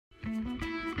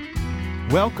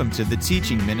Welcome to the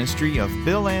teaching ministry of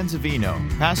Bill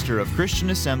Anzavino, pastor of Christian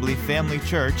Assembly Family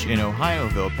Church in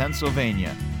Ohioville,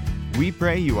 Pennsylvania. We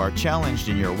pray you are challenged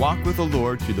in your walk with the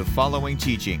Lord through the following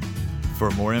teaching.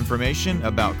 For more information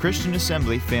about Christian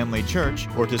Assembly Family Church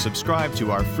or to subscribe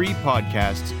to our free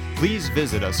podcasts, please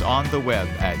visit us on the web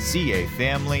at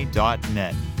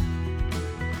cafamily.net.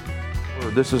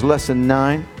 This is lesson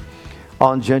 9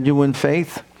 on genuine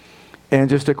faith. And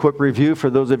just a quick review for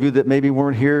those of you that maybe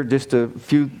weren't here, just a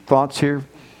few thoughts here.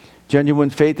 Genuine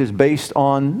faith is based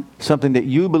on something that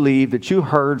you believe, that you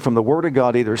heard from the Word of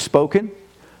God, either spoken,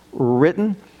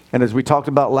 written, and as we talked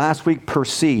about last week,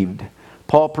 perceived.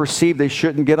 Paul perceived they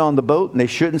shouldn't get on the boat and they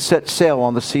shouldn't set sail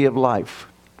on the sea of life.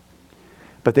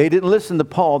 But they didn't listen to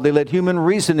Paul. They let human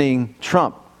reasoning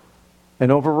trump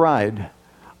and override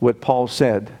what Paul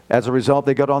said. As a result,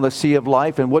 they got on the sea of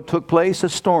life, and what took place? A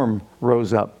storm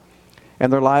rose up.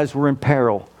 And their lives were in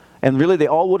peril. And really, they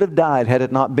all would have died had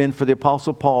it not been for the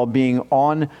Apostle Paul being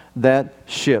on that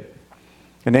ship.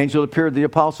 An angel appeared to the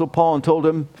Apostle Paul and told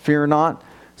him, "Fear not,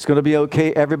 it's going to be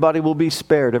okay. Everybody will be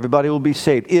spared. Everybody will be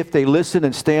saved if they listen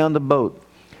and stay on the boat."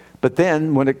 But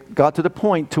then, when it got to the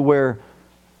point to where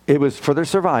it was for their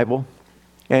survival,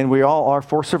 and we all are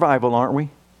for survival, aren't we?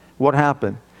 What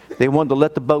happened? They wanted to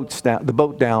let the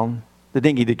boat down, the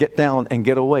dinghy, to get down and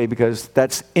get away, because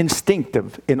that's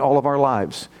instinctive in all of our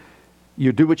lives.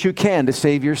 You do what you can to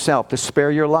save yourself, to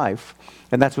spare your life.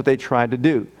 And that's what they tried to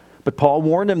do. But Paul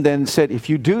warned them then and said, if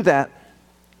you do that,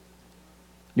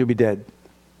 you'll be dead.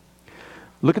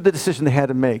 Look at the decision they had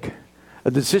to make.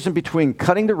 A decision between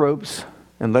cutting the ropes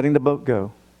and letting the boat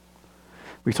go.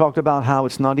 We talked about how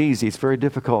it's not easy. It's very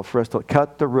difficult for us to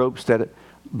cut the ropes that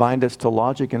bind us to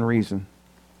logic and reason.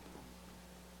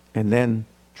 And then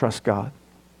trust God.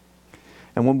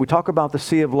 And when we talk about the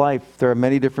sea of life, there are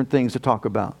many different things to talk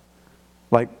about.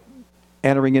 Like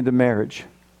entering into marriage.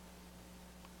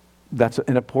 That's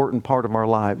an important part of our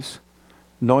lives.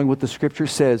 Knowing what the Scripture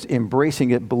says, embracing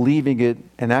it, believing it,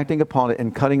 and acting upon it,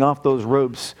 and cutting off those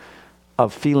ropes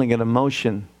of feeling and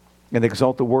emotion, and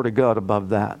exalt the Word of God above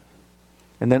that.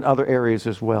 And then other areas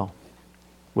as well.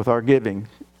 With our giving,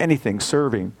 anything,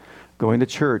 serving, going to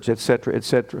church, etc.,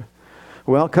 etc.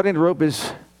 Well, cutting the rope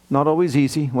is not always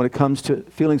easy when it comes to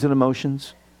feelings and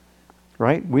emotions,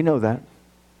 right? We know that.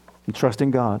 And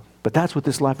trusting God. But that's what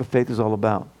this life of faith is all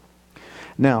about.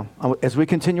 Now, as we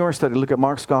continue our study, look at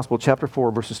Mark's Gospel, chapter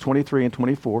 4, verses 23 and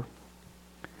 24.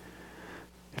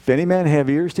 If any man have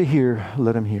ears to hear,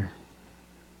 let him hear.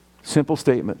 Simple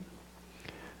statement.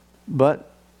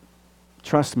 But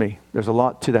trust me, there's a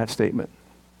lot to that statement.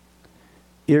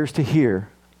 Ears to hear,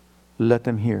 let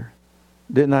them hear.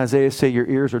 Didn't Isaiah say your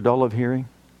ears are dull of hearing?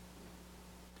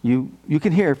 You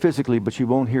can hear physically, but you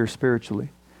won't hear spiritually.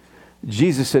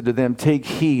 Jesus said to them, take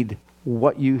heed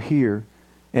what you hear.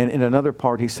 And in another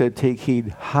part, he said, take heed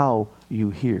how you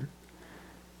hear.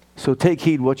 So take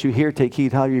heed what you hear, take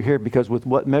heed how you hear, because with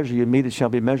what measure you meet, it shall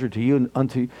be measured to you, and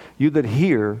unto you that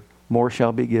hear, more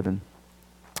shall be given.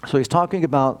 So he's talking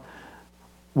about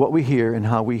what we hear and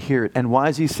how we hear it. And why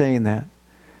is he saying that?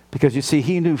 Because you see,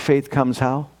 he knew faith comes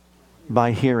how?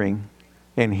 By hearing,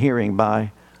 and hearing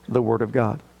by the Word of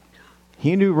God.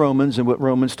 He knew Romans and what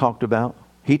Romans talked about.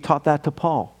 He taught that to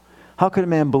Paul. How can a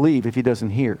man believe if he doesn't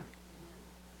hear?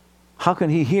 How can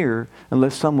he hear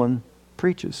unless someone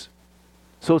preaches?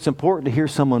 So it's important to hear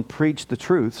someone preach the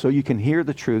truth so you can hear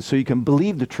the truth, so you can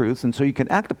believe the truth, and so you can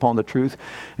act upon the truth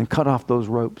and cut off those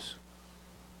ropes.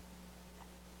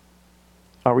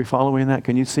 Are we following that?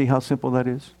 Can you see how simple that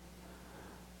is?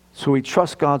 So we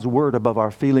trust God's Word above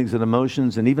our feelings and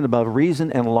emotions and even above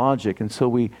reason and logic. And so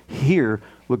we hear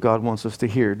what God wants us to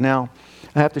hear. Now,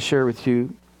 I have to share with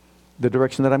you the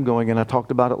direction that I'm going, and I talked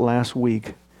about it last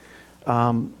week.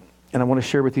 And I want to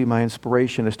share with you my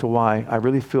inspiration as to why I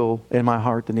really feel in my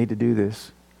heart the need to do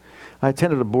this. I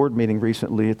attended a board meeting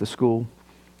recently at the school,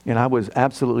 and I was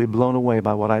absolutely blown away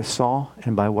by what I saw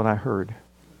and by what I heard.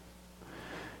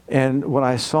 And what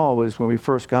I saw was, when we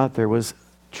first got there, was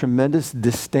tremendous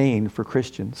disdain for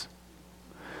Christians,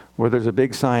 where there's a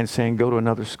big sign saying, go to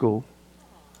another school.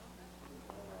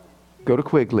 Go to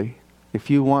Quigley. If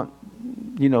you want,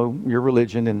 your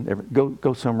religion, and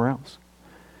go somewhere else.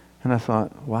 And I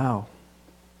thought, wow.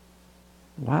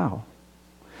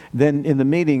 Then in the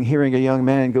meeting, hearing a young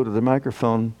man go to the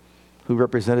microphone who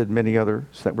represented many others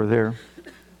that were there,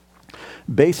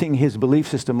 basing his belief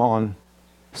system on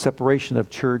separation of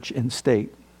church and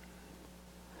state.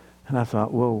 And I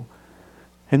thought, whoa.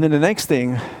 And then the next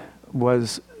thing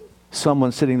was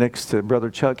someone sitting next to Brother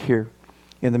Chuck here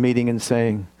in the meeting and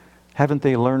saying, haven't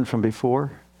they learned from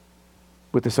before?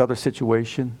 with this other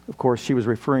situation. Of course, she was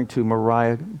referring to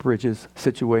Mariah Bridges'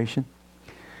 situation.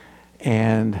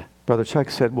 And Brother Chuck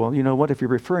said, well, you know what, if you're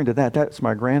referring to that, that's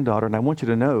my granddaughter, and I want you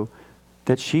to know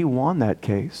that she won that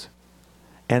case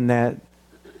and that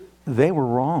they were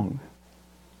wrong.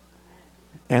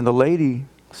 And the lady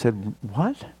said,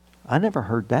 what? I never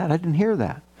heard that. I didn't hear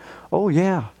that. Oh,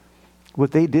 yeah.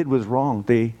 What they did was wrong.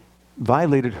 They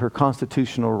violated her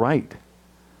constitutional right.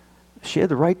 She had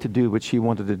the right to do what she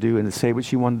wanted to do and to say what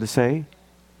she wanted to say.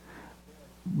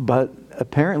 But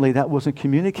apparently that wasn't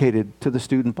communicated to the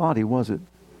student body, was it?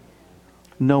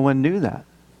 No one knew that.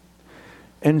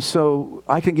 And so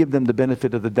I can give them the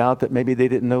benefit of the doubt that maybe they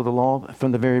didn't know the law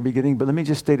from the very beginning, but let me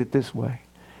just state it this way.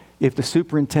 If the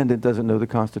superintendent doesn't know the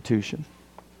Constitution,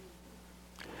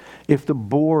 if the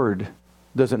board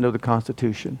doesn't know the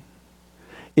Constitution,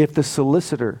 if the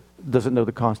solicitor doesn't know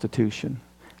the Constitution,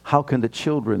 how can the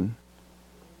children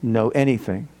know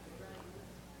anything?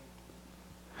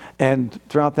 And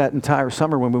throughout that entire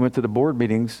summer when we went to the board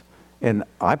meetings, and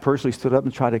I personally stood up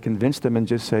and tried to convince them and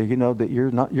just say, you know, that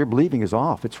your believing is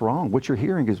off. It's wrong. What you're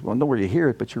hearing is, well, nowhere you hear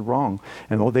it, but you're wrong.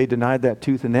 And they denied that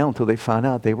tooth and nail until they found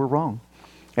out they were wrong.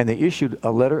 And they issued a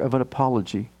letter of an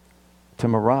apology to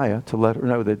Mariah to let her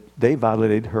know that they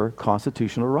violated her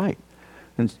constitutional right.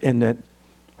 And that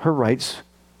her rights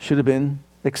should have been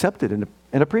accepted and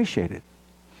appreciated.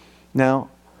 Now,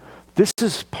 this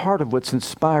is part of what's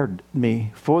inspired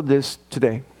me for this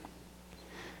today.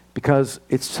 Because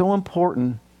it's so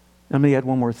important. Let me add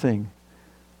one more thing.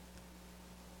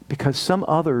 Because some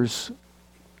others,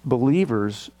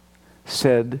 believers,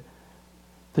 said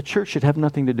the church should have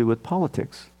nothing to do with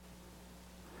politics.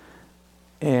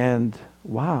 And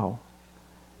wow,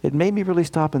 it made me really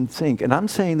stop and think. And I'm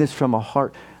saying this from a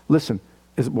heart. Listen,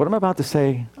 what I'm about to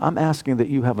say, I'm asking that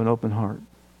you have an open heart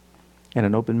and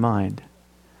an open mind.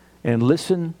 And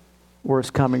listen where it's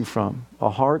coming from. A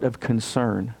heart of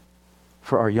concern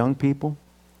for our young people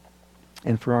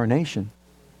and for our nation,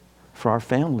 for our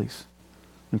families.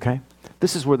 Okay?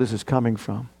 This is where this is coming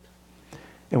from.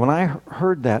 And when I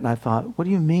heard that, and I thought, what do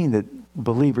you mean that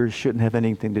believers shouldn't have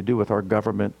anything to do with our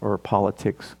government or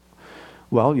politics?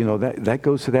 Well, you know, that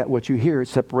goes to that what you hear.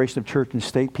 It's separation of church and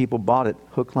state. People bought it,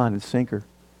 hook, line, and sinker.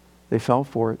 They fell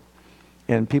for it.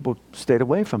 And people stayed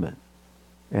away from it.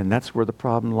 And that's where the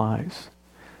problem lies.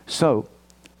 So,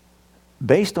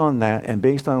 based on that and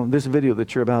based on this video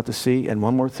that you're about to see, and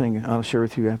one more thing I'll share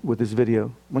with you with this video.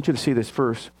 I want you to see this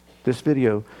first. This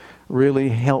video really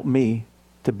helped me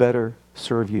to better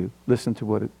serve you. Listen to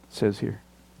what it says here.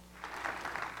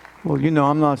 Well, you know,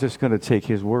 I'm not just going to take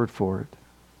his word for it.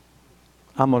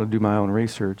 I'm going to do my own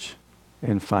research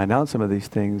and find out some of these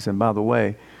things. And by the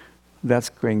way, that's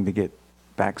going to get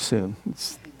back soon.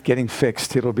 It's getting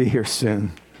fixed. It'll be here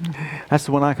soon. That's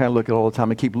the one I kind of look at all the time.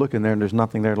 I keep looking there and there's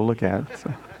nothing there to look at.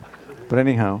 So. But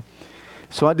anyhow,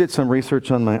 so I did some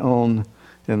research on my own,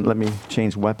 and let me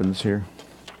change weapons here,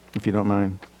 if you don't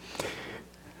mind,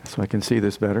 so I can see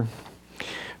this better.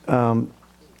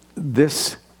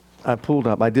 This I pulled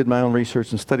up. I did my own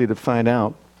research and study to find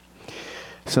out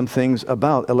some things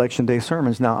about Election Day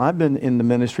sermons. Now, I've been in the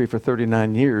ministry for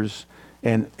 39 years,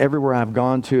 and everywhere I've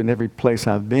gone to and every place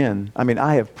I've been, I mean,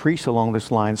 I have preached along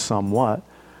this line somewhat.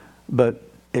 But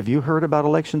have you heard about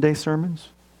Election Day sermons?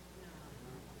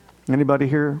 Anybody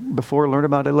here before learned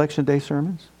about Election Day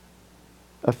sermons?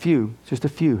 A few, just a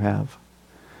few have.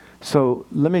 So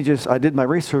I did my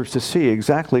research to see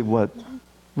exactly what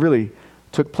really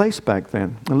took place back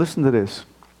then. And listen to this.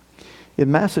 In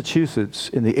Massachusetts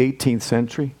in the 18th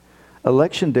century,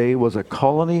 Election Day was a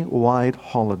colony-wide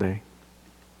holiday.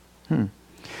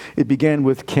 It began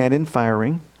with cannon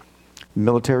firing,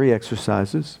 military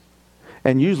exercises,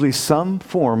 and usually some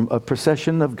form of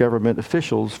procession of government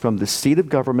officials from the seat of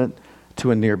government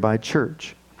to a nearby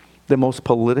church. The most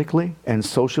politically and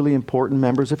socially important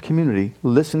members of community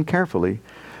listened carefully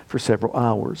for several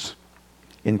hours.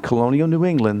 In colonial New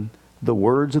England, the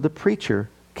words of the preacher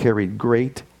carried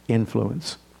great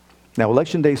influence. Now,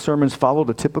 Election Day sermons followed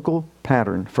a typical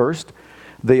pattern. First,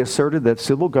 they asserted that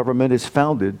civil government is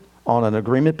founded on an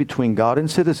agreement between God and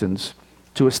citizens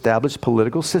to establish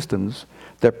political systems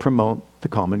that promote the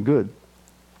common good.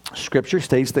 Scripture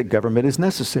states that government is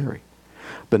necessary,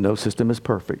 but no system is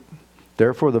perfect.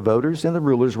 Therefore, the voters and the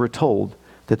rulers were told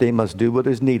that they must do what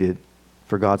is needed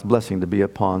for God's blessing to be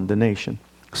upon the nation.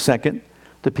 Second,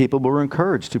 the people were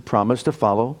encouraged to promise to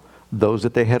follow those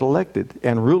that they had elected,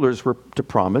 and rulers were to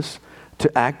promise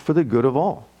to act for the good of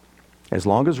all. As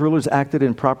long as rulers acted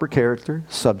in proper character,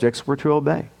 subjects were to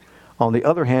obey. On the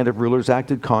other hand, if rulers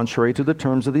acted contrary to the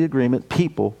terms of the agreement,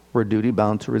 people were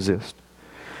duty-bound to resist.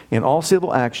 In all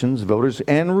civil actions, voters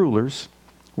and rulers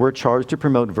We're charged to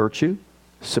promote virtue,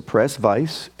 suppress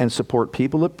vice, and support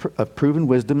people of proven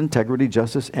wisdom, integrity,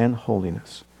 justice, and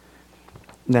holiness.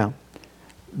 Now,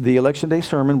 the Election Day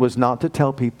sermon was not to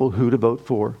tell people who to vote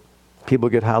for. People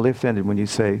get highly offended when you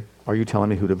say, are you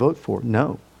telling me who to vote for?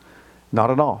 No,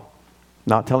 not at all.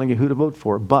 Not telling you who to vote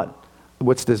for. But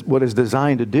what is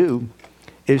designed to do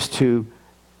is to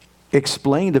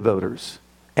explain to voters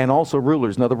and also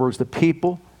rulers, in other words, the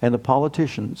people and the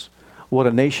politicians, what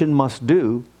a nation must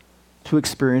do to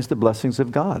experience the blessings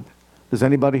of God. Does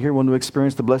anybody here want to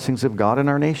experience the blessings of God in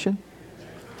our nation?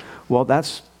 Well,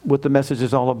 that's what the message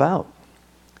is all about.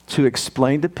 To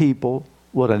explain to people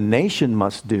what a nation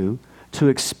must do to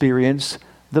experience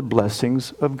the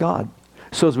blessings of God.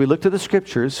 So as we look to the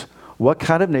scriptures, what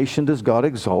kind of nation does God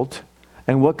exalt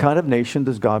and what kind of nation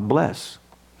does God bless?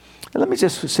 And let me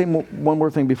just say one more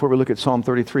thing before we look at Psalm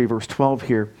 33, verse 12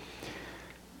 here.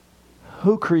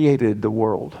 Who created the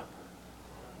world?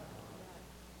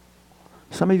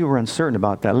 Some of you were uncertain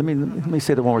about that. Let me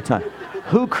say that one more time.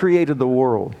 Who created the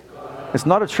world? It's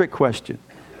not a trick question.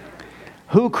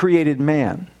 Who created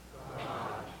man?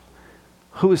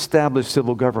 Who established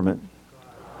civil government?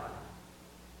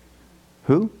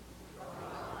 Who?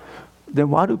 Then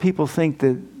why do people think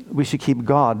that we should keep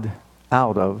God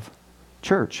out of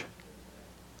church?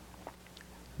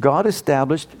 God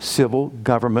established civil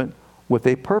government with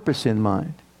a purpose in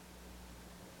mind.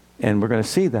 And we're going to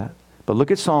see that. But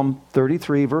look at Psalm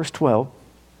 33, verse 12.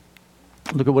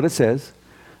 Look at what it says.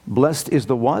 Blessed is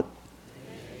the what?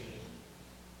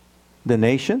 The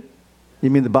nation? You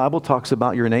mean the Bible talks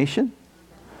about your nation?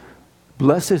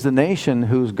 Blessed is the nation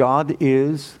whose God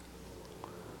is,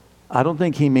 I don't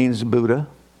think he means Buddha,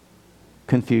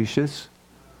 Confucius.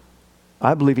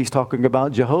 I believe he's talking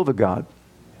about Jehovah God,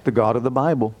 the God of the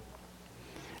Bible.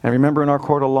 And remember in our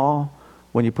court of law,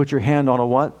 when you put your hand on a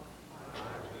what?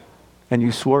 And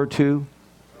you swore to?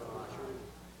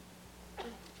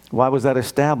 Why was that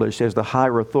established as the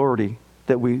higher authority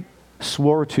that we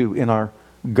swore to in our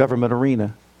government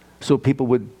arena? So people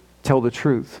would tell the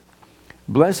truth.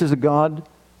 Blessed is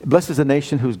the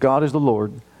nation whose God is the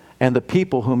Lord, and the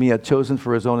people whom he had chosen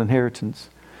for his own inheritance.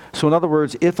 So in other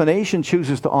words, if a nation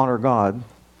chooses to honor God,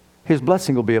 his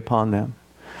blessing will be upon them.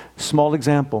 Small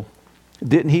example.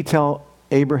 Didn't he tell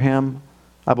Abraham,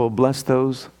 I will bless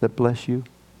those that bless you?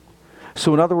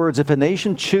 So in other words, if a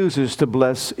nation chooses to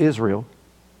bless Israel,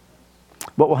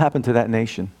 what will happen to that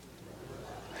nation?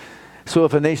 So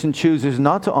if a nation chooses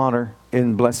not to honor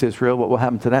and bless Israel, what will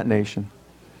happen to that nation?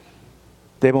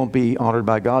 They won't be honored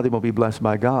by God. They won't be blessed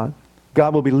by God.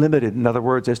 God will be limited, in other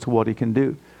words, as to what he can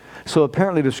do. So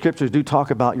apparently the scriptures do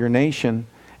talk about your nation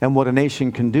and what a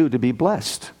nation can do to be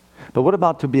blessed. But what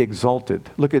about to be exalted?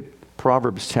 Look at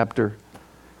Proverbs chapter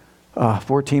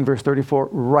 14, verse 34.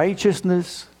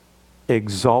 Righteousness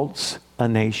exalts a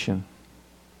nation.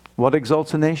 What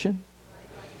exalts a nation?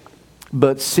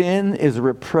 But sin is a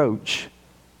reproach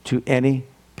to any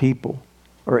people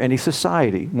or any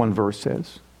society, one verse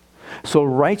says. So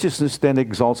righteousness then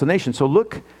exalts a nation. So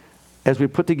look, as we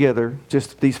put together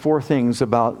just these four things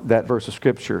about that verse of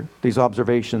Scripture, these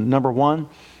observations. Number one,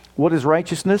 what is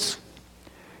righteousness?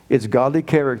 It's godly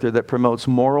character that promotes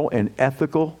moral and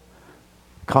ethical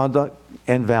conduct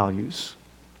and values.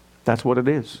 That's what it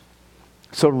is.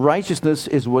 So righteousness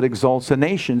is what exalts a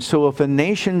nation. So if a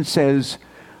nation says,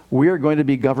 we are going to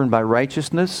be governed by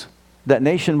righteousness, that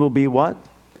nation will be what?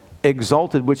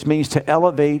 Exalted, which means to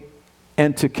elevate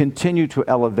and to continue to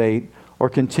elevate or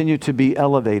continue to be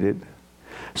elevated.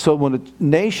 So when a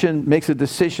nation makes a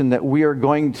decision that we are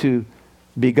going to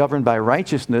be governed by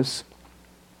righteousness,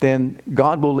 then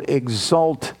God will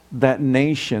exalt that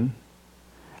nation.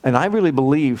 And I really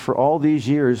believe for all these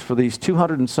years, for these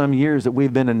 200 and some years that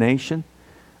we've been a nation,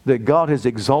 that God has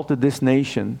exalted this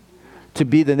nation to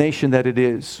be the nation that it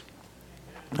is.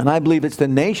 And I believe it's the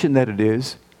nation that it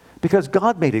is because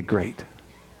God made it great.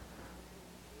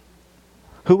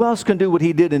 Who else can do what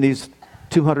he did in these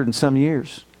 200 and some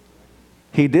years?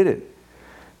 He did it.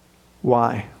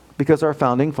 Why? Because our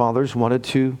founding fathers wanted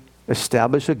to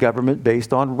establish a government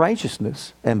based on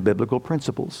righteousness and biblical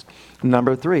principles.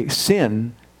 Number three,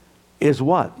 sin is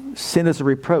what? Sin is a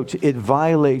reproach. It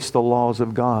violates the laws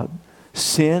of God.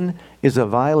 Sin is a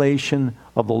violation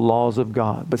of the laws of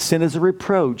God. But sin is a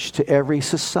reproach to every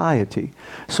society.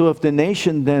 So if the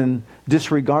nation then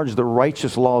disregards the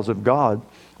righteous laws of God,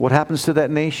 what happens to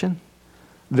that nation?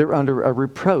 They're under a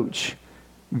reproach.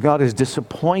 God is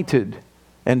disappointed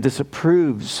and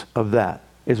disapproves of that,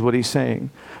 is what he's saying.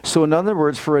 So in other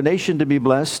words, for a nation to be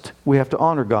blessed, we have to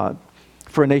honor God.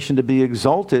 For a nation to be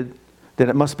exalted, then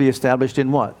it must be established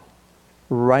in what?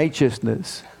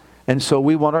 Righteousness. And so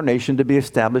we want our nation to be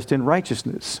established in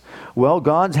righteousness. Well,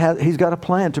 He's got a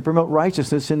plan to promote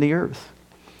righteousness in the earth.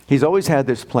 He's always had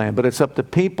this plan, but it's up to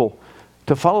people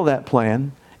to follow that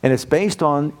plan, and it's based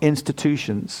on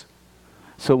institutions.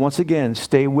 So once again,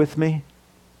 stay with me.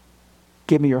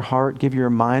 Give me your heart, give me your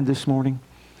mind this morning.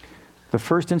 The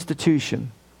first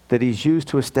institution that He's used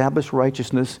to establish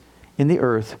righteousness in the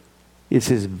earth is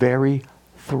His very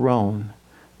throne.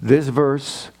 This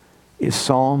verse is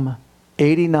Psalm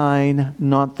 89,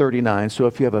 not 39. So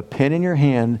if you have a pen in your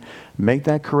hand, make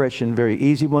that correction. Very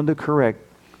easy one to correct.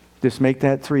 Just make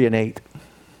that 3 and 8.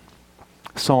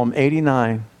 Psalm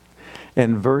 89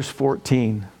 and verse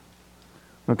 14.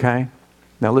 Okay?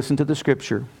 Now listen to the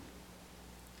scripture.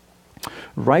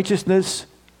 Righteousness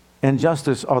and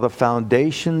justice are the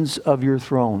foundations of your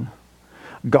throne.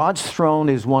 God's throne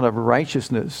is one of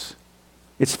righteousness.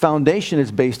 Its foundation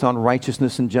is based on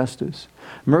righteousness and justice.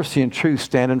 Mercy and truth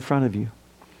stand in front of you.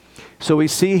 So we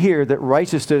see here that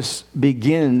righteousness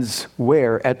begins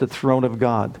where? At the throne of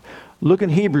God. Look in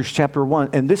Hebrews chapter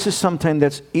 1. And this is something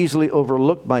that's easily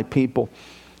overlooked by people.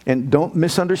 And don't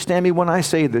misunderstand me when I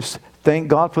say this. Thank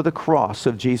God for the cross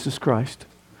of Jesus Christ.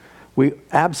 We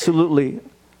absolutely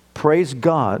praise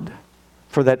God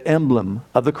for that emblem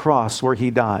of the cross where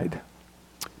He died.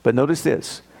 But notice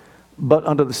this. But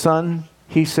under the Son,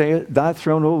 He saith, Thy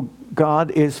throne, O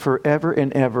God, is forever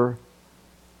and ever.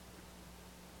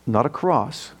 Not a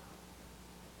cross,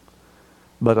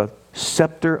 but a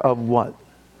scepter of what?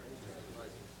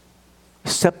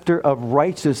 Scepter of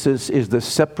righteousness is the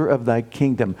scepter of Thy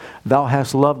kingdom. Thou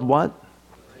hast loved what?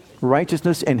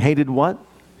 Righteousness, and hated what?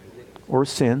 Or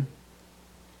sin.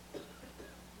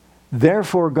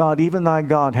 Therefore God, even Thy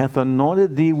God, hath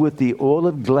anointed Thee with the oil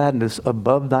of gladness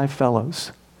above Thy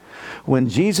fellows. When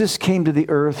Jesus came to the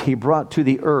earth, He brought to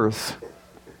the earth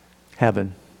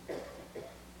heaven.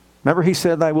 Remember He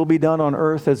said, Thy will be done on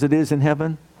earth as it is in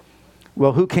heaven?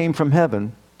 Well, who came from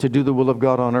heaven to do the will of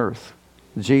God on earth?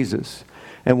 Jesus.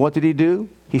 And what did He do?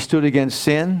 He stood against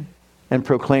sin and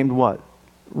proclaimed what?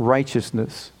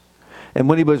 Righteousness. And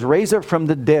when He was raised up from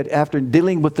the dead after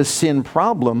dealing with the sin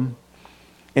problem,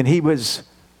 and He was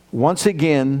once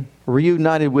again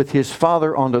reunited with His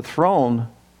Father on the throne,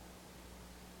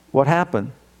 what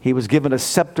happened? He was given a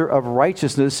scepter of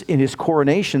righteousness in His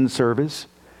coronation service.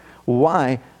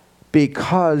 Why?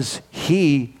 Because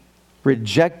He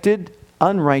rejected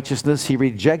unrighteousness, He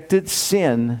rejected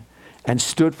sin, and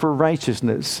stood for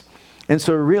righteousness. And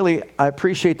so really, I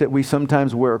appreciate that we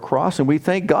sometimes wear a cross, and we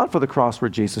thank God for the cross where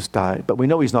Jesus died, but we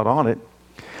know He's not on it.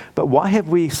 But why have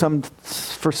we,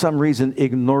 for some reason,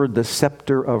 ignored the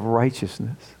scepter of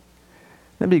righteousness?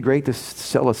 That'd be great to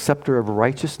sell a scepter of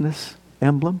righteousness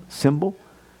emblem, symbol,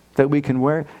 that we can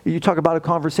wear. You talk about a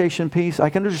conversation piece. I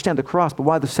can understand the cross, but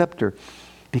why the scepter?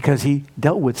 Because He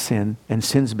dealt with sin, and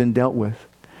sin's been dealt with.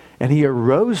 And He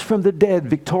arose from the dead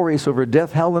victorious over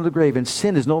death, hell, and the grave. And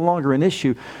sin is no longer an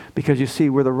issue, because you see,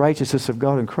 we're the righteousness of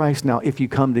God in Christ now if you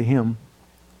come to Him.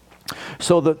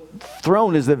 So the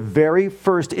throne is the very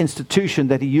first institution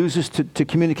that He uses to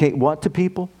communicate what to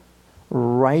people?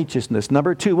 Righteousness.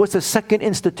 Number 2, what's the second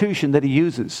institution that He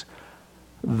uses?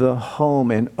 The home.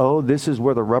 And oh, this is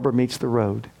where the rubber meets the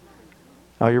road.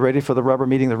 Are you ready for the rubber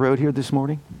meeting the road here this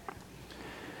morning?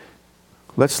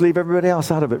 Let's leave everybody else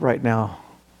out of it right now.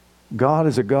 God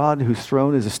is a God whose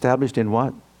throne is established in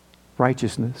what?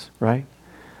 Righteousness, right?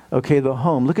 Okay, the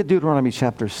home. Look at Deuteronomy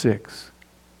chapter 6.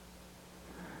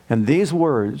 And these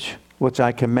words, which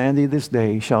I command thee this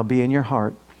day, shall be in your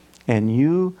heart, and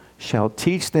you shall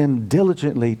teach them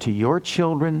diligently to your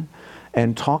children,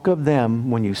 and talk of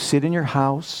them when you sit in your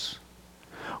house,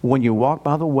 when you walk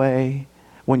by the way,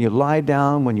 when you lie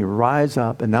down, when you rise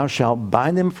up, and thou shalt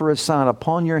bind them for a sign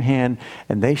upon your hand,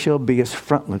 and they shall be as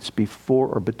frontlets before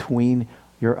or between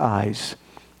your eyes.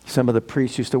 Some of the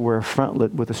priests used to wear a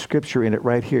frontlet with a scripture in it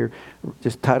right here,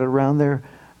 just tied it around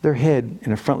their head,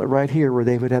 and a frontlet right here where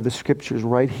they would have the scriptures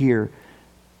right here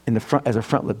in the front as a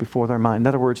frontlet before their mind. In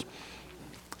other words,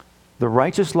 the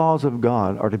righteous laws of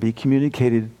God are to be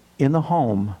communicated in the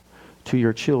home to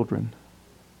your children.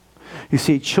 You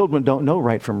see, children don't know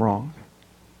right from wrong.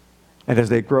 And as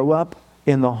they grow up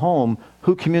in the home,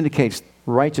 who communicates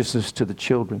righteousness to the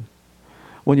children?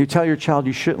 When you tell your child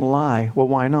you shouldn't lie, well,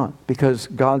 why not? Because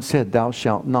God said, thou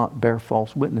shalt not bear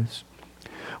false witness.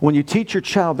 When you teach your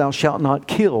child, thou shalt not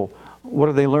kill, what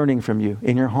are they learning from you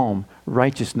in your home?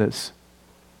 Righteousness.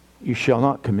 You shall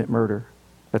not commit murder.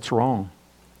 That's wrong.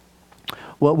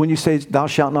 Well, when you say, thou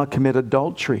shalt not commit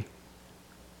adultery,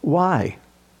 why?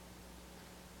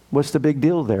 What's the big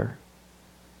deal there?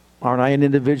 Aren't I an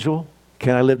individual?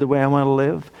 Can I live the way I want to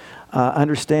live?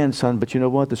 understand, son, but you know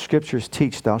what? The scriptures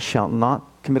teach thou shalt not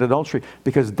commit adultery,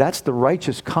 because that's the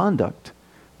righteous conduct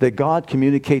that God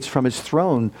communicates from his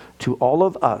throne to all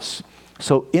of us.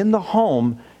 So in the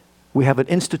home, we have an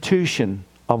institution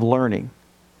of learning,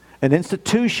 an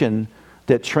institution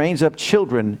that trains up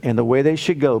children in the way they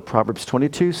should go, Proverbs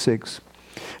 22:6.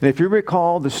 And if you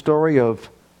recall the story of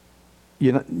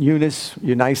Eunice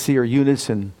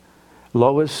and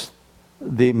Lois,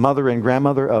 the mother and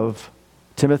grandmother of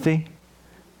Timothy,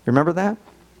 remember that?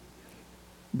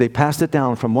 They passed it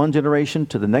down from one generation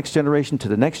to the next generation to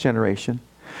the next generation.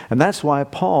 And that's why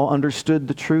Paul understood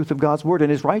the truth of God's word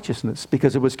and his righteousness,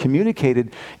 because it was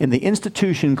communicated in the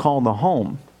institution called the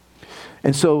home.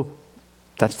 And so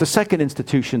that's the second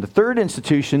institution. The third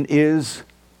institution is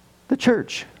the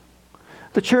church.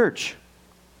 The church.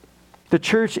 The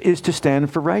church is to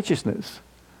stand for righteousness.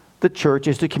 The church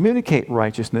is to communicate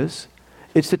righteousness.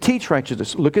 It's to teach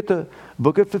righteousness. Look at the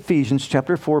book of Ephesians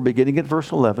chapter 4, beginning at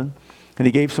verse 11. And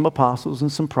he gave some apostles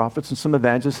and some prophets and some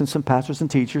evangelists and some pastors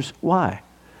and teachers. Why?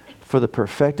 For the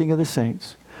perfecting of the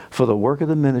saints, for the work of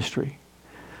the ministry,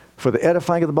 for the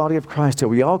edifying of the body of Christ, till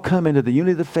we all come into the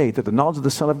unity of the faith, at the knowledge of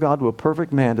the Son of God, to a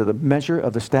perfect man, to the measure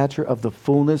of the stature of the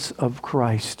fullness of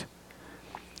Christ.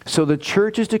 So the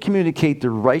church is to communicate the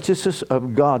righteousness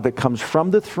of God that comes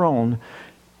from the throne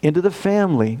into the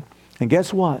family. And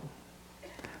guess what?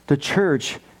 The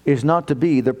church is not to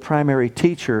be the primary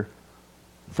teacher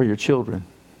for your children.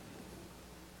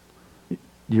 Do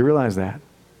you realize that?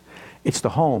 It's the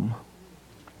home.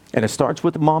 And it starts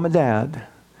with mom and dad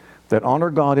that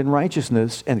honor God in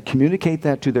righteousness and communicate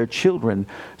that to their children,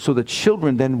 so the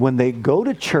children then, when they go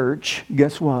to church,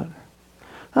 guess what?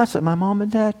 That's what my mom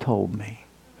and dad told me.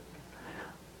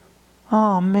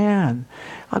 Oh man,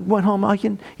 I went home,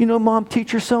 Mom,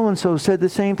 teacher so-and-so said the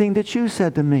same thing that you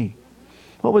said to me.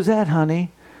 What was that,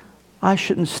 honey? I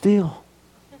shouldn't steal.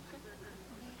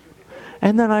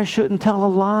 And then I shouldn't tell a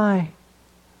lie.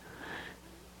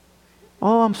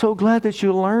 Oh, I'm so glad that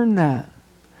you learned that.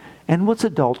 And what's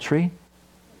adultery?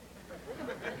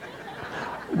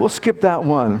 We'll skip that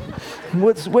one.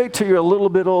 Let's wait till you're a little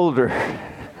bit older.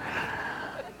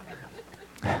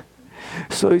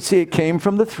 So you see, it came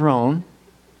from the throne.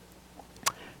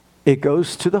 It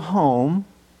goes to the home.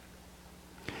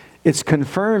 It's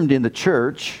confirmed in the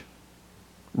church,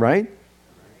 right?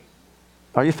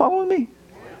 Are you following me?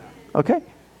 Okay.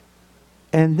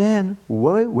 And then,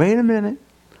 wait a minute.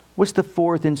 What's the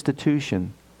fourth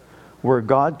institution where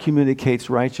God communicates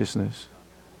righteousness?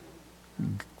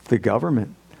 The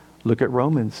government. Look at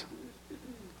Romans.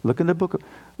 Look in the book of,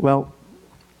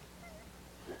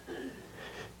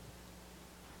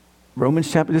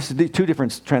 Romans chapter, this is two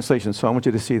different translations, so I want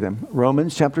you to see them.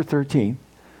 Romans chapter 13.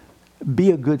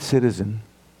 Be a good citizen.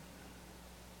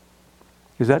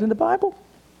 Is that in the Bible?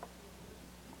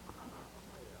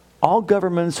 All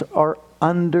governments are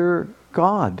under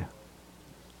God,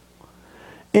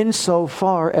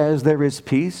 insofar as there is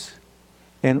peace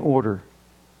and order.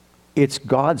 It's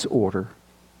God's order.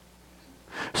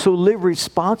 So live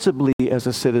responsibly as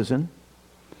a citizen.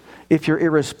 If you're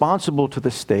irresponsible to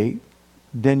the state,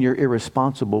 then you're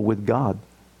irresponsible with God.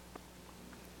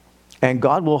 And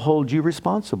God will hold you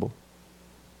responsible.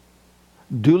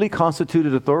 Duly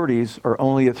constituted authorities are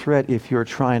only a threat if you're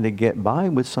trying to get by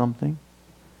with something.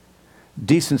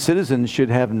 Decent citizens should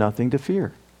have nothing to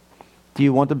fear. Do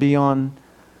you want to be on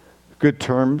good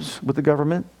terms with the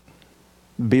government?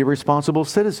 Be a responsible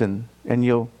citizen and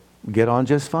you'll get on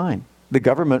just fine. The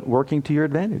government working to your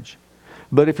advantage.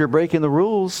 But if you're breaking the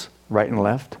rules right and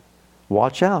left,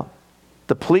 watch out.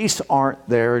 The police aren't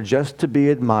there just to be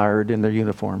admired in their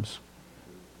uniforms.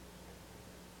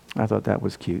 I thought that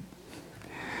was cute.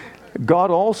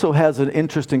 God also has an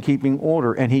interest in keeping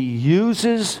order, and He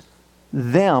uses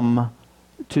them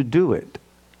to do it.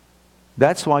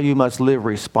 That's why you must live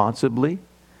responsibly,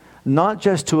 not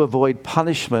just to avoid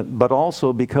punishment, but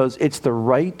also because it's the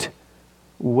right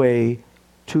way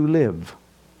to live.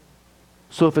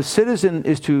 So if a citizen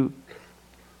is to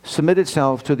submit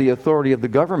itself to the authority of the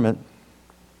government,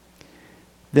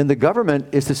 then the government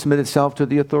is to submit itself to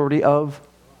the authority of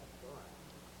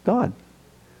God.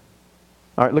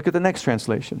 All right, look at the next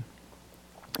translation.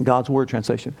 God's Word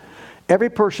translation. Every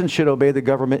person should obey the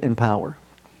government in power.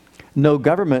 No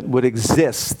government would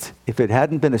exist if it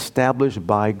hadn't been established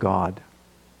by God.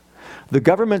 The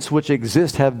governments which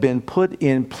exist have been put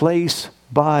in place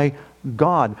by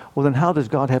God. Well, then how does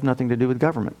God have nothing to do with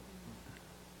government?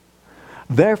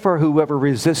 Therefore, whoever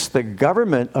resists the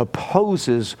government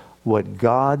opposes what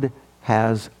God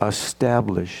has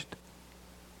established.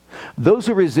 Those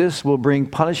who resist will bring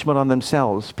punishment on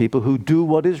themselves. People who do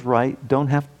what is right don't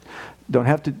have Don't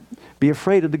have to be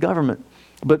afraid of the government.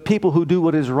 But people who do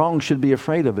what is wrong should be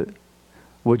afraid of it.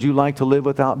 Would you like to live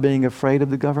without being afraid of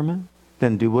the government?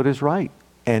 Then do what is right,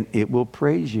 and it will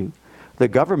praise you. The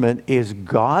government is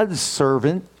God's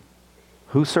servant.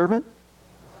 Whose servant?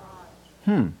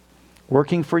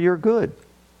 Working for your good.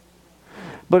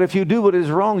 But if you do what is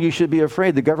wrong, you should be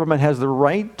afraid. The government has the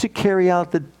right to carry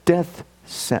out the death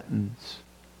sentence.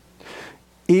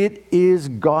 It is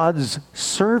God's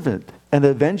servant, an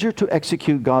avenger to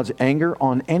execute God's anger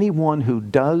on anyone who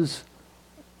does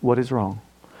what is wrong.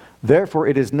 Therefore,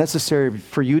 it is necessary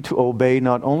for you to obey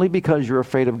not only because you're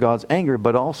afraid of God's anger,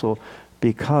 but also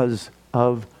because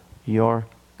of your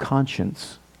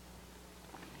conscience.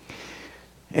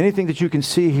 Anything that you can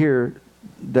see here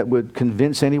that would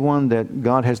convince anyone that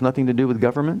God has nothing to do with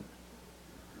government?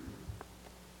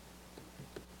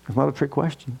 It's not a trick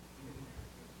question.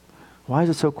 Why is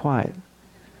it so quiet?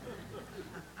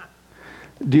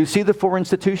 Do you see the four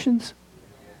institutions?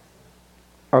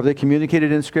 Are they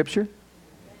communicated in Scripture?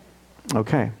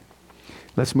 Okay,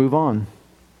 let's move on.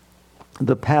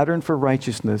 The pattern for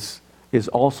righteousness is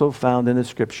also found in the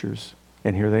Scriptures,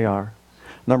 and here they are.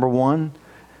 Number one,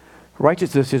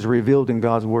 righteousness is revealed in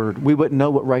God's Word. We wouldn't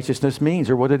know what righteousness means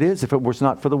or what it is if it was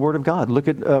not for the Word of God. Look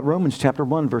at Romans chapter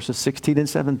 1, verses 16 and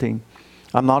 17.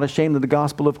 I'm not ashamed of the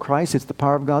gospel of Christ. It's the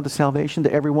power of God to salvation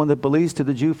to everyone that believes, to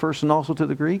the Jew first and also to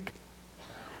the Greek.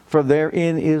 For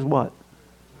therein is what?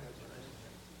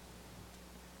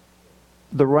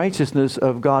 The righteousness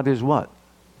of God is what?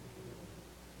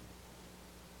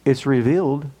 It's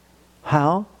revealed.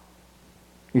 How?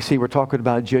 You see, we're talking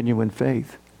about genuine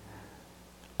faith.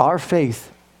 Our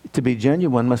faith, to be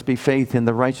genuine, must be faith in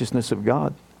the righteousness of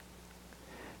God.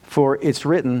 For it's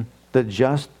written, the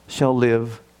just shall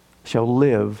live.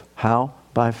 How?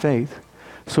 By faith.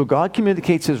 So God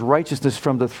communicates His righteousness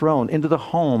from the throne into the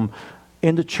home,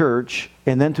 into church,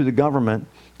 and then to the government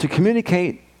to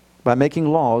communicate by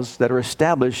making laws that are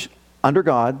established under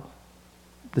God,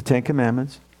 the Ten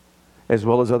Commandments, as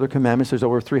well as other commandments. There's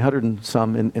over 300 and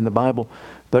some in the Bible.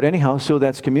 But anyhow, so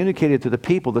that's communicated to the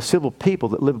people, the civil people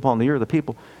that live upon the earth, the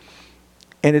people.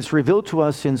 And it's revealed to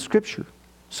us in Scripture.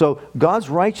 So God's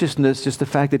righteousness, just the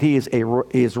fact that He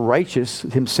is righteous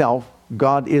Himself,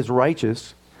 God is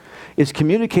righteous, is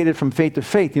communicated from faith to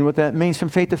faith. You know what that means from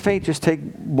faith to faith? Just take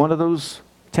one of those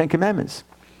 10 Commandments.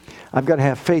 I've got to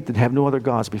have faith and have no other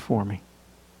gods before me.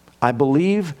 I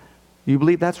believe, you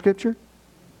believe that Scripture?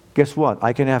 Guess what?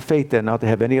 I can have faith then not to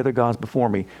have any other gods before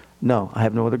me. No, I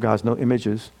have no other gods, no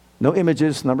images. No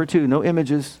images. Number two, no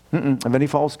images of any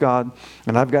false god.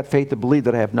 And I've got faith to believe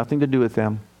that I have nothing to do with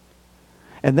them.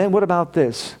 And then what about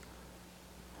this?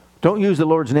 Don't use the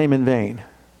Lord's name in vain.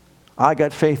 I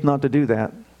got faith not to do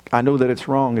that. I know that it's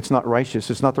wrong. It's not righteous.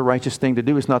 It's not the righteous thing to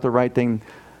do. It's not the right thing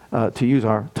to use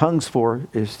our tongues for.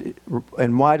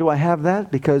 And why do I have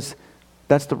that? Because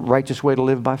that's the righteous way to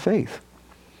live by faith.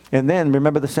 And then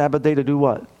remember the Sabbath day to do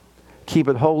what? Keep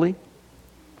it holy.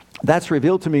 That's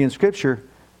revealed to me in Scripture.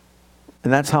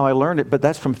 And that's how I learned it. But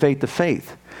that's from faith to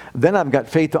faith. Then I've got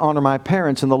faith to honor my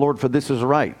parents and the Lord, for this is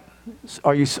right.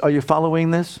 Are you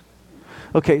following this?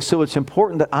 Okay, so it's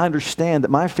important that I understand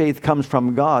that my faith comes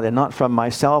from God and not from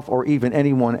myself or even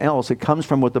anyone else. It comes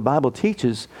from what the Bible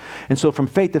teaches. And so from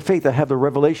faith to faith, I have the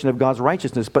revelation of God's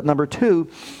righteousness. But number two,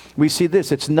 we see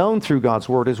this. It's known through God's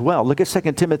Word as well. Look at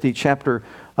 2 Timothy chapter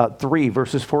 3,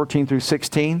 verses 14 through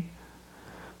 16.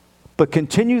 But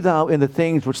continue thou in the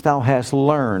things which thou hast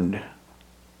learned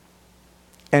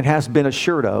and hast been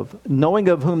assured of, knowing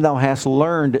of whom thou hast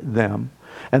learned them,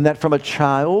 and that from a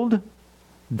child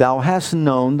thou hast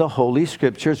known the Holy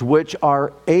Scriptures, which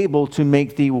are able to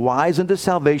make thee wise unto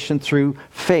salvation through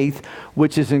faith,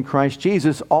 which is in Christ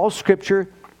Jesus. All Scripture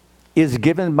is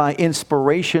given by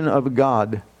inspiration of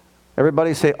God.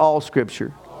 Everybody say all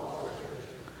Scripture. All Scripture.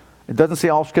 It doesn't say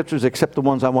all Scriptures except the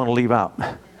ones I want to leave out.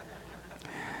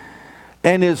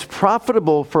 And is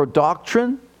profitable for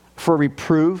doctrine, for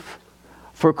reproof,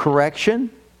 for correction,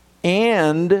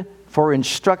 and for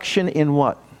instruction in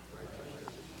what?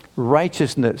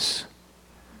 Righteousness.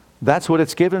 That's what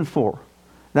it's given for.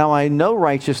 Now I know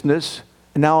righteousness,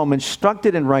 and now I'm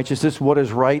instructed in righteousness, what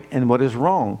is right and what is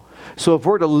wrong. So if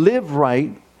we're to live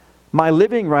right, my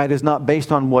living right is not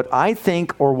based on what I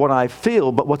think or what I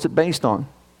feel, but what's it based on?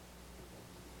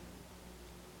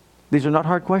 These are not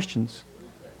hard questions.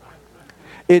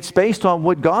 It's based on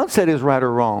what God said is right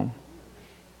or wrong.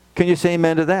 Can you say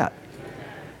amen to that?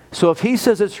 So if He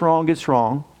says it's wrong, it's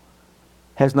wrong.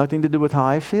 Has nothing to do with how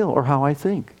I feel or how I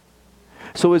think.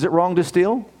 So is it wrong to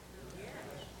steal?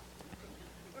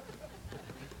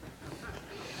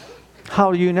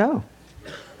 How do you know?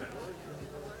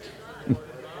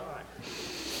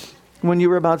 When you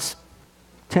were about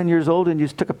 10 years old and you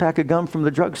took a pack of gum from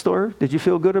the drugstore, did you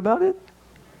feel good about it?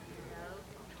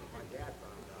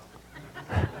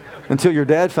 Until your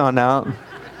dad found out,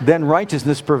 then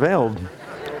righteousness prevailed.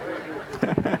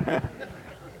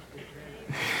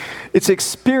 It's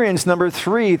experience number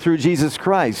 3 through Jesus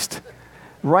Christ.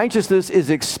 Righteousness is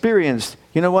experienced.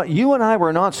 You know what? You and I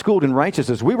were not schooled in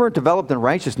righteousness. We weren't developed in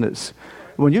righteousness.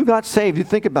 When you got saved, you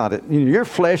think about it. Your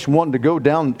flesh wanted to go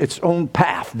down its own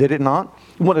path, did it not?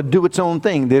 You wanted to do its own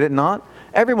thing, did it not?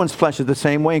 Everyone's flesh is the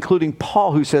same way, including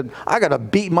Paul, who said, I got to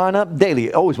beat mine up daily.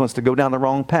 He always wants to go down the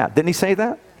wrong path. Didn't he say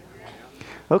that?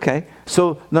 Okay,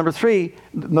 so number 3,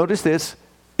 notice this.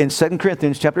 In 2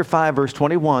 Corinthians chapter 5, verse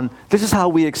 21, this is how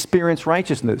we experience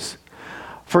righteousness.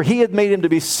 For he had made him to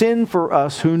be sin for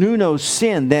us who knew no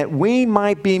sin, that we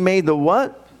might be made the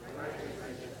what?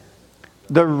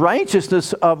 The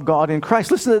righteousness of God in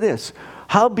Christ. Listen to this.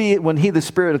 Howbeit, when he, the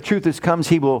Spirit of truth, comes,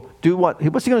 he will do what?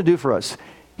 What's he going to do for us?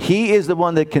 He is the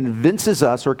one that convinces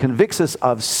us or convicts us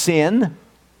of sin,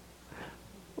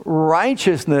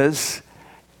 righteousness,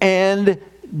 and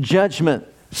judgment.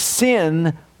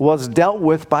 Sin was dealt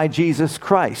with by Jesus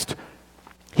Christ.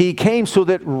 He came so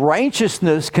that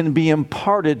righteousness can be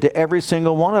imparted to every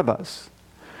single one of us.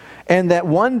 And that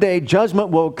one day judgment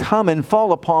will come and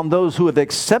fall upon those who have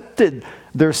accepted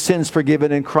their sins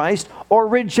forgiven in Christ or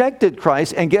rejected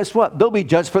Christ. And guess what? They'll be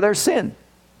judged for their sin.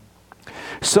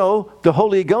 So the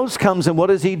Holy Ghost comes, and what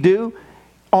does he do?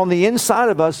 On the inside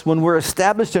of us, when we're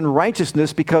established in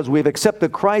righteousness because we've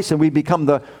accepted Christ and we become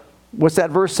the, what's that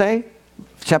verse say?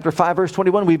 Chapter 5, verse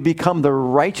 21, we've become the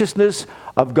righteousness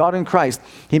of God in Christ.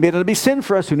 He made it to be sin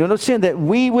for us who know no sin, that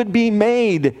we would be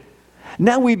made.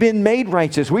 Now we've been made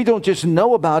righteous. We don't just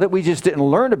know about it. We just didn't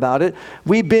learn about it.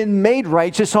 We've been made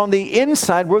righteous on the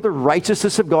inside. We're the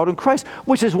righteousness of God in Christ,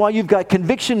 which is why you've got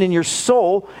conviction in your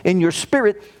soul, in your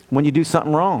spirit, when you do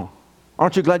something wrong.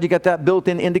 Aren't you glad you got that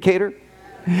built-in indicator?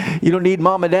 You don't need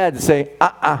mom and dad to say,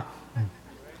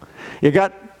 You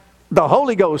got the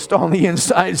Holy Ghost on the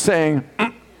inside saying,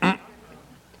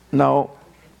 No.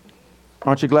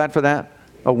 Aren't you glad for that?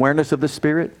 Awareness of the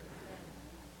Spirit.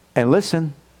 And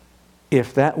listen,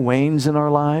 if that wanes in our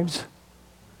lives,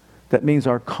 that means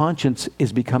our conscience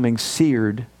is becoming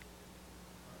seared.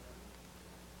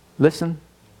 Listen,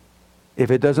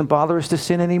 if it doesn't bother us to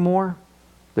sin anymore,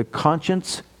 the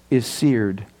conscience is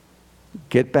seared.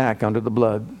 Get back under the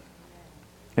blood.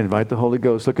 Invite the Holy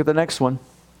Ghost. Look at the next one.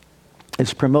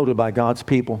 It's promoted by God's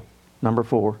people. Number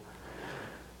 4.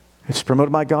 It's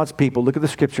promoted by God's people. Look at the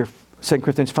scripture, 2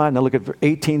 Corinthians 5. Now look at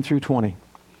 18 through 20.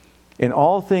 In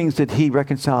all things that he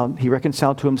reconciled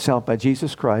to himself by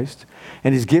Jesus Christ,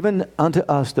 and he's given unto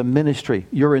us the ministry.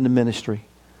 You're in the ministry.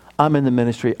 I'm in the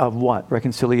ministry of what?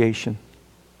 Reconciliation.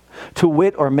 To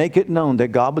wit, or make it known that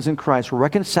God was in Christ,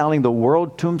 reconciling the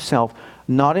world to himself,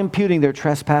 not imputing their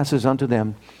trespasses unto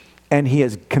them. And he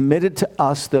has committed to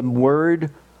us the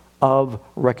word of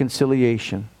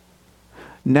reconciliation.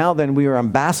 Now then, we are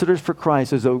ambassadors for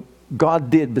Christ, as though God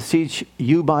did beseech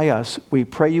you by us. We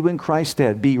pray you in Christ's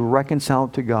stead, be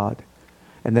reconciled to God.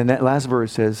 And then that last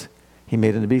verse says, he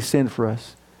made it to be sin for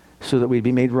us, so that we'd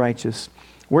be made righteous.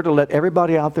 We're to let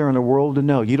everybody out there in the world to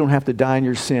know, you don't have to die in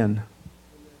your sin.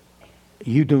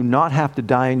 You do not have to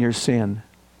die in your sin.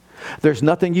 There's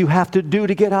nothing you have to do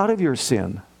to get out of your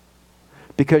sin,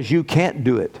 because you can't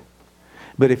do it.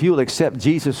 But if you will accept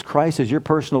Jesus Christ as your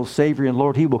personal Savior and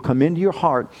Lord, he will come into your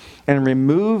heart and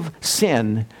remove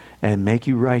sin and make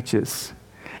you righteous.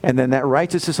 And then that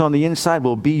righteousness on the inside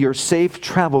will be your safe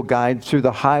travel guide through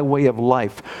the highway of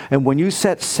life. And when you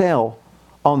set sail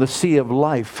on the sea of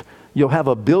life, you'll have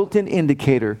a built-in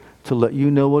indicator to let you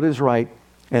know what is right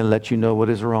and let you know what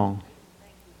is wrong.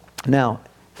 Now,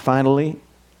 finally,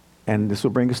 and this will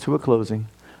bring us to a closing,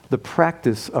 the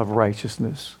practice of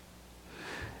righteousness.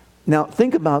 Now,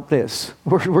 think about this.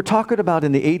 We're talking about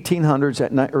in the 1800s,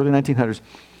 early 1900s,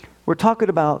 we're talking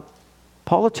about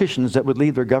politicians that would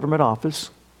leave their government office.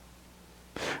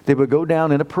 They would go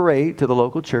down in a parade to the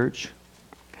local church,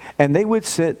 and they would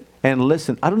sit and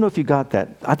listen. I don't know if you got that.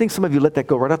 I think some of you let that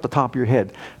go right off the top of your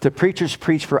head. The preachers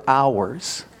preach for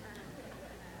hours.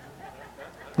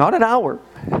 Not an hour.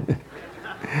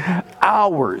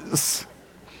 Hours.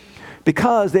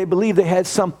 Because they believed they had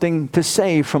something to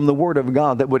say from the Word of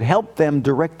God that would help them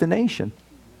direct the nation.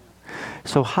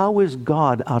 So how is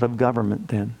God out of government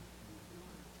then?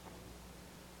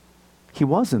 He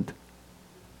wasn't.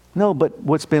 No, but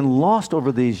what's been lost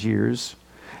over these years,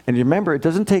 and remember, it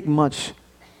doesn't take much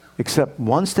except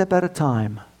one step at a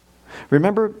time.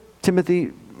 Remember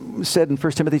Timothy, said in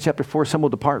 1 Timothy chapter 4, some will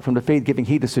depart from the faith, giving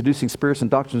heed to seducing spirits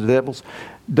and doctrines of the devils.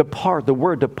 Depart, the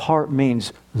word depart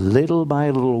means little by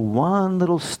little, one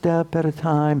little step at a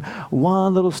time,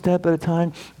 one little step at a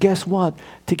time. Guess what?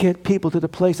 To get people to the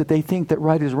place that they think that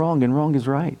right is wrong and wrong is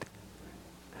right.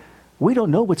 We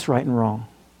don't know what's right and wrong.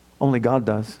 Only God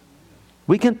does.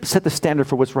 We can set the standard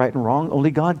for what's right and wrong.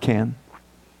 Only God can.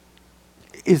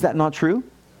 Is that not true?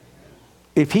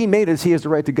 If He made us, He has the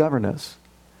right to govern us.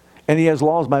 And He has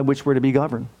laws by which we're to be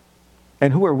governed.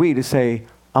 And who are we to say,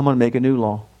 I'm going to make a new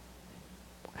law?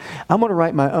 I'm going to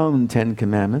write my own 10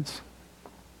 commandments.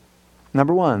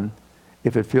 Number 1,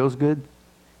 if it feels good,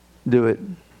 do it.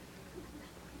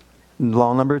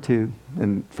 Law number 2,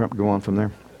 and go on from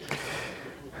there.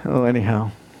 Oh,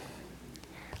 anyhow.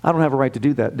 I don't have a right to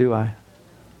do that, do I?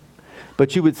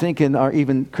 But you would think in our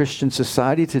even Christian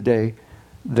society today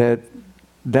that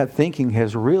thinking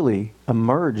has really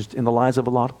emerged in the lives of a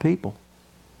lot of people.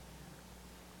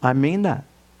 I mean that.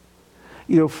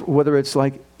 You know, whether it's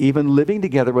like even living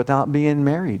together without being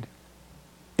married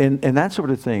and that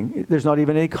sort of thing. There's not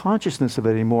even any consciousness of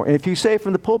it anymore. And if you say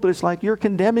from the pulpit, it's like you're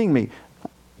condemning me.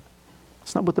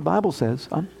 It's not what the Bible says.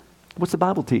 What's the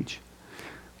Bible teach?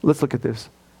 Let's look at this.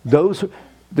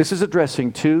 This is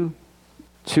addressing two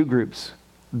groups.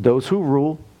 Those who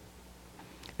rule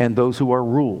and those who are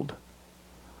ruled.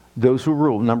 Those who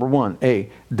rule, number 1,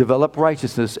 develop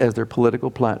righteousness as their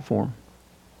political platform.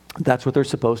 That's what they're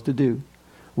supposed to do.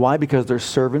 Why? Because they're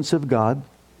servants of God.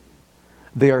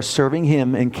 They are serving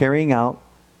Him and carrying out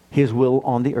His will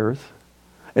on the earth,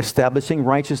 establishing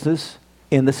righteousness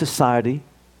in the society.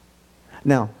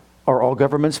 Now, are all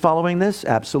governments following this?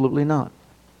 Absolutely not.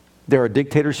 There are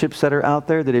dictatorships that are out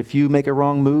there that if you make a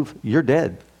wrong move, you're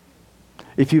dead.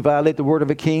 If you violate the word of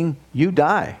a king, you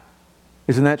die.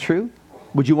 Isn't that true?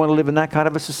 Would you want to live in that kind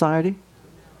of a society?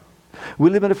 We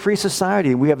live in a free society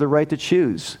and we have the right to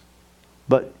choose.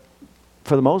 But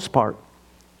for the most part,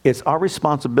 it's our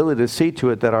responsibility to see to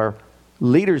it that our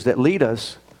leaders that lead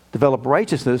us develop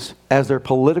righteousness as their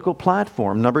political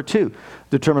platform. Number 2,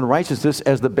 determine righteousness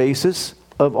as the basis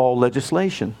of all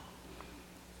legislation.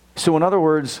 So in other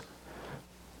words,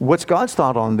 what's God's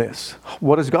thought on this?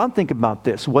 What does God think about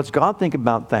this? What's God think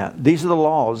about that? These are the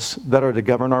laws that are to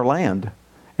govern our land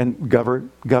and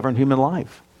govern human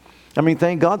life. I mean,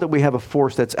 thank God that we have a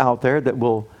force that's out there that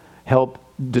will help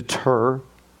deter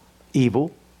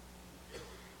evil.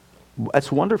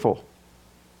 That's wonderful.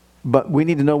 But we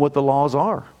need to know what the laws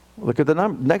are. Look at the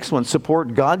next one.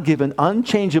 Support God-given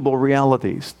unchangeable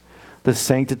realities. The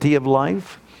sanctity of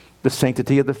life, the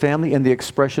sanctity of the family, and the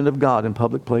expression of God in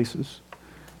public places.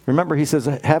 Remember, He says,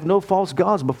 have no false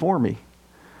gods before me.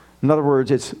 In other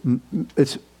words,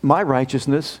 it's my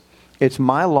righteousness, it's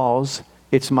my laws,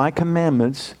 it's my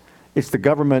commandments, it's the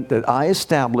government that I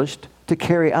established to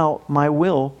carry out my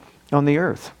will on the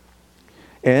earth.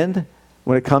 And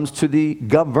when it comes to the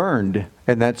governed,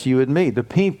 and that's you and me, the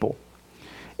people,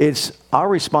 it's our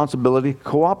responsibility to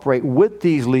cooperate with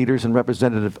these leaders and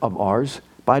representatives of ours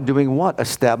by doing what?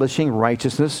 Establishing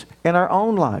righteousness in our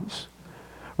own lives.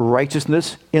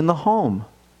 Righteousness in the home.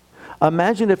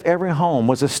 Imagine if every home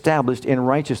was established in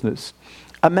righteousness.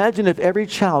 Imagine if every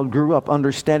child grew up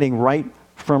understanding right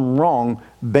from wrong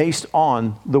based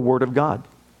on the Word of God.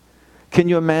 Can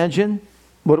you imagine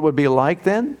what it would be like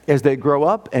then as they grow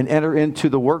up and enter into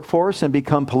the workforce and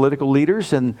become political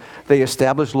leaders and they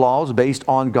establish laws based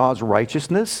on God's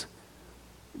righteousness?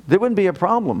 There wouldn't be a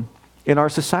problem in our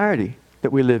society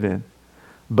that we live in.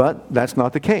 But that's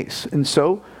not the case. And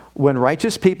so when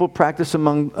righteous people practice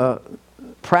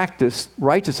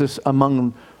righteousness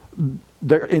among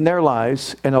in their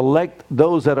lives and elect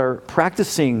those that are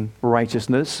practicing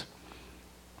righteousness,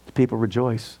 the people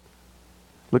rejoice.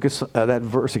 Look at that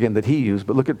verse again that he used,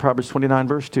 but look at Proverbs 29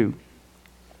 verse 2.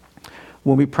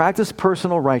 When we practice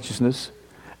personal righteousness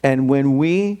and when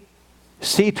we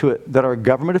see to it that our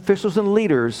government officials and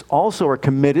leaders also are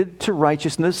committed to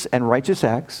righteousness and righteous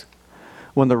acts,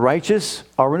 when the righteous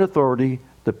are in authority,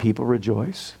 the people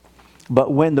rejoice.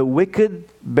 But when the wicked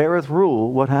beareth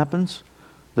rule, what happens?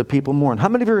 The people mourn. How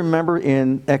many of you remember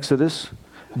in Exodus,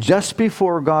 just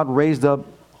before God raised up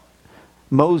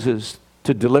Moses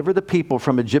to deliver the people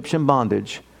from Egyptian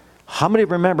bondage, how many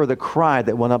remember the cry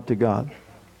that went up to God?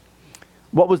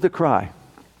 What was the cry?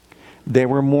 They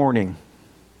were mourning.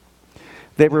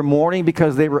 They were mourning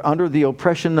because they were under the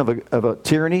oppression of a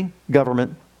tyranny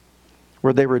government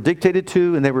where they were dictated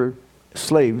to and they were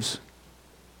slaves.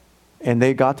 And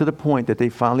they got to the point that they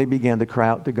finally began to cry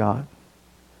out to God.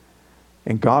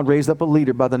 And God raised up a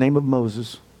leader by the name of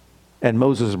Moses. And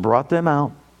Moses brought them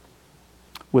out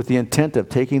with the intent of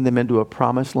taking them into a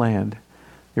promised land.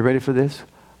 You ready for this?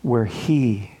 where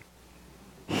He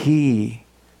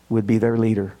would be their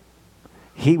leader.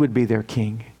 He would be their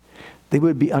king. They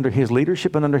would be under His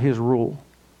leadership and under His rule.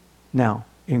 Now,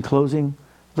 in closing,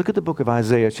 look at the book of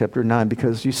Isaiah chapter 9,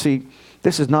 because you see,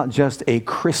 this is not just a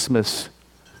Christmas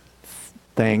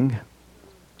thing.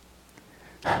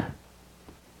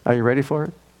 Are you ready for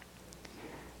it?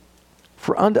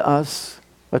 For unto us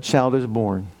a child is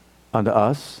born, unto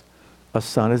us a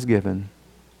son is given.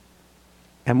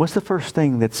 And what's the first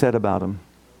thing that's said about him?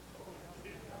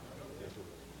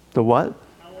 The what?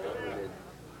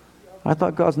 I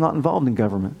thought God's not involved in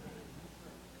government.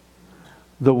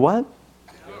 The what?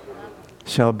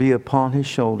 Shall be upon his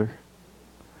shoulder.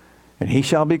 And he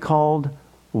shall be called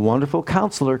Wonderful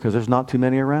Counselor, because there's not too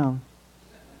many around.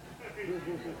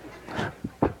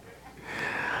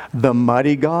 The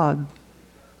Mighty God.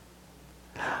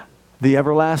 The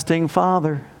Everlasting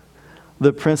Father.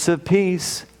 The Prince of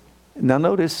Peace. Now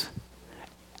notice,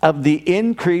 of the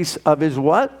increase of his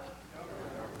what?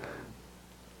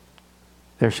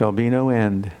 There shall be no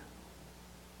end.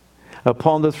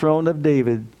 Upon the throne of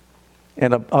David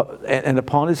and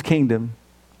upon his kingdom,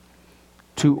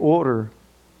 to order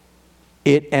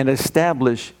it and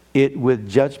establish it with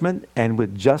judgment and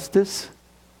with justice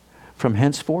from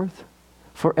henceforth,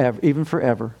 forever, even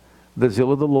forever. The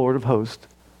zeal of the Lord of hosts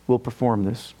will perform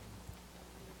this.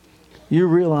 You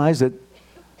realize that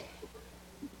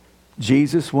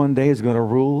Jesus one day is going to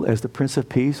rule as the Prince of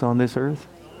Peace on this earth?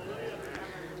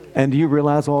 And do you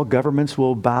realize all governments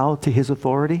will bow to his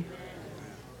authority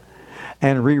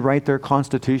and rewrite their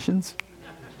constitutions?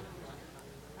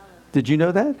 Did you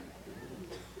know that?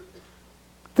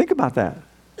 Think about that.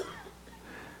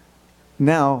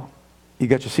 Now, you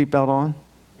got your seatbelt on?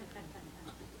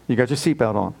 You got your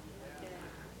seatbelt on?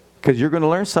 Because you're going to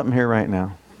learn something here right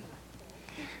now.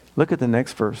 Look at the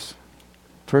next verse.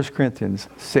 1 Corinthians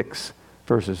 6,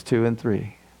 verses 2 and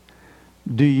 3.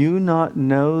 Do you not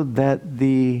know that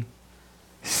the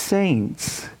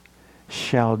saints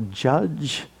shall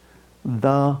judge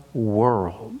the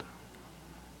world?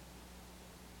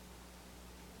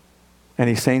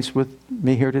 Any saints with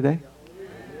me here today?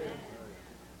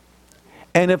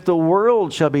 And if the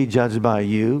world shall be judged by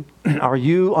you, are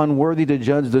you unworthy to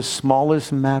judge the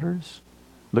smallest matters?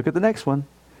 Look at the next one.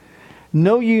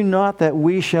 Know you not that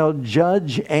we shall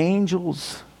judge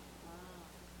angels?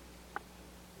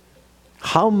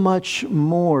 How much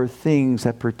more things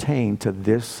that pertain to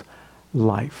this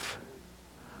life?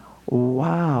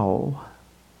 Wow.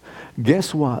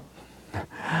 Guess what?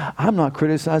 I'm not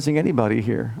criticizing anybody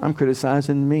here. I'm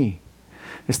criticizing me.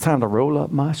 It's time to roll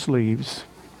up my sleeves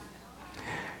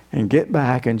and get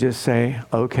back and just say,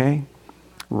 okay,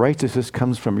 righteousness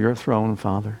comes from your throne,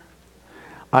 Father.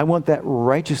 I want that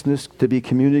righteousness to be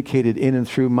communicated in and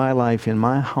through my life, in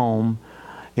my home,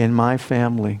 in my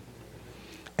family.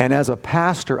 And as a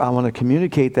pastor, I want to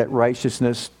communicate that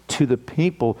righteousness to the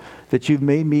people that you've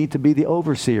made me to be the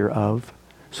overseer of,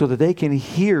 so that they can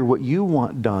hear what you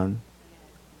want done.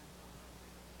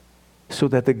 So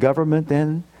that the government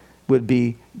then would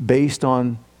be based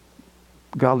on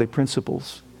godly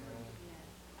principles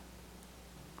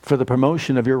for the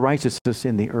promotion of your righteousness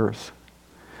in the earth.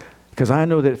 Because I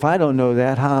know that if I don't know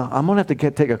that, I'm going to have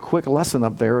to take a quick lesson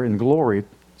up there in glory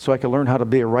so I can learn how to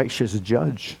be a righteous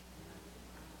judge.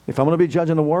 If I'm going to be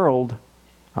judging the world,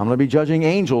 I'm going to be judging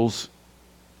angels,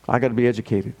 I got to be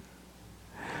educated.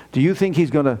 Do you think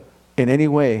he's going to, in any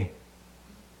way,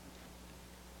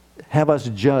 have us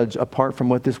judge apart from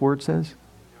what this word says?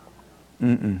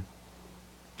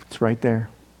 It's right there.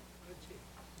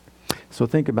 So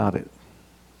think about it.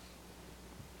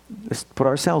 Let's put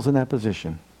ourselves in that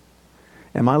position.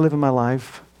 Am I living my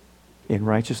life in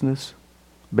righteousness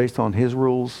based on his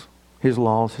rules, his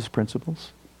laws, his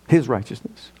principles, his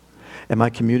righteousness? Am I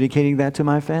communicating that to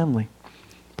my family?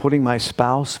 Putting my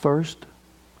spouse first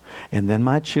and then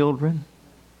my children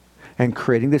and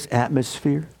creating this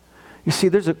atmosphere? You see,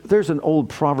 there's an old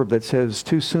proverb that says,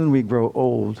 too soon we grow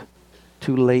old,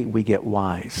 too late we get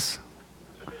wise.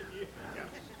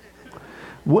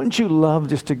 Wouldn't you love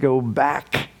just to go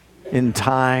back in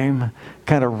time,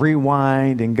 kind of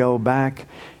rewind and go back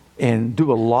and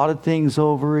do a lot of things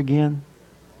over again?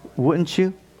 Wouldn't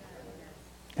you?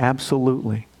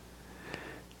 Absolutely.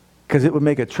 Because it would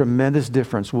make a tremendous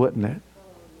difference, wouldn't it?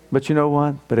 But you know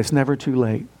what? But it's never too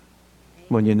late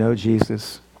when you know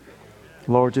Jesus.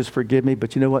 Lord, just forgive me.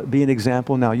 But you know what? Be an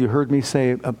example. Now, you heard me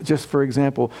say, just for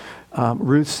example,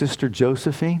 Ruth's sister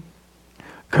Josephine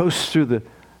goes through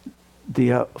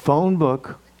the phone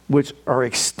book, which are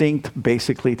extinct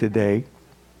basically today.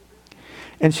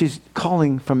 And she's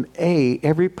calling from I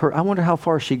wonder how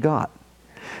far she got.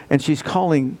 And she's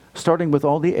calling, starting with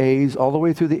all the A's, all the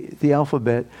way through the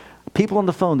alphabet, people on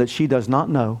the phone that she does not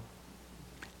know.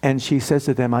 And she says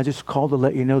to them, I just called to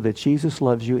let you know that Jesus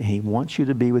loves you and He wants you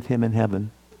to be with Him in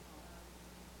heaven.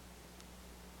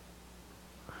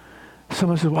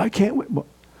 Someone says, well,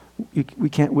 we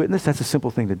can't witness. That's a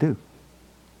simple thing to do.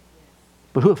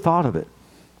 But who have thought of it?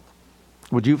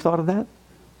 Would you have thought of that?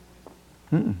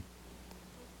 Mm-mm.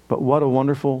 But what a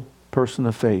wonderful person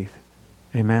of faith.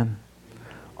 Amen.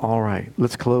 All right.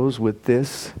 Let's close with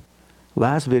this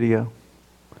last video.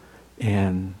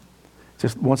 And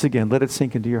just once again, let it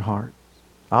sink into your heart.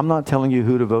 I'm not telling you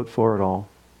who to vote for at all.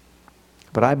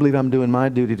 But I believe I'm doing my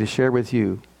duty to share with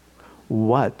you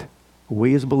what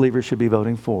we as believers should be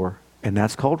voting for. And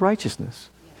that's called righteousness.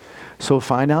 So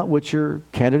find out what your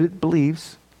candidate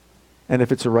believes. And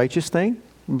if it's a righteous thing,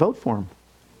 vote for him.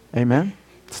 Amen.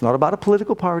 It's not about a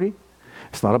political party.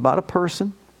 It's not about a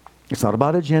person. It's not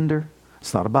about a gender.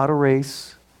 It's not about a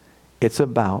race. It's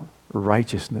about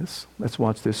righteousness. Let's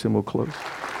watch this and we'll close.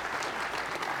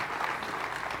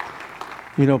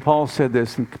 You know, Paul said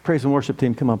this, and praise and worship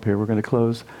team, come up here. We're going to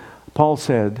close. Paul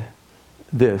said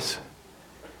this,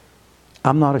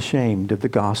 I'm not ashamed of the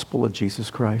gospel of Jesus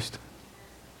Christ.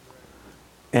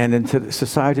 And in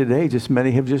society today, just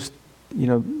many have just,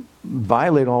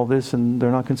 violate all this and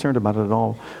they're not concerned about it at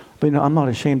all. But I'm not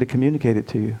ashamed to communicate it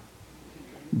to you.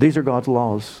 These are God's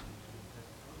laws.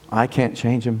 I can't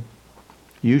change them.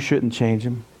 You shouldn't change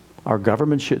them. Our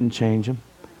government shouldn't change them.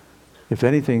 If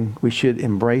anything, we should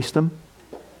embrace them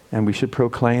and we should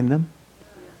proclaim them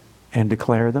and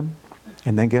declare them.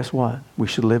 And then guess what? We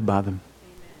should live by them.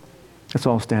 Let's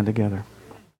all stand together.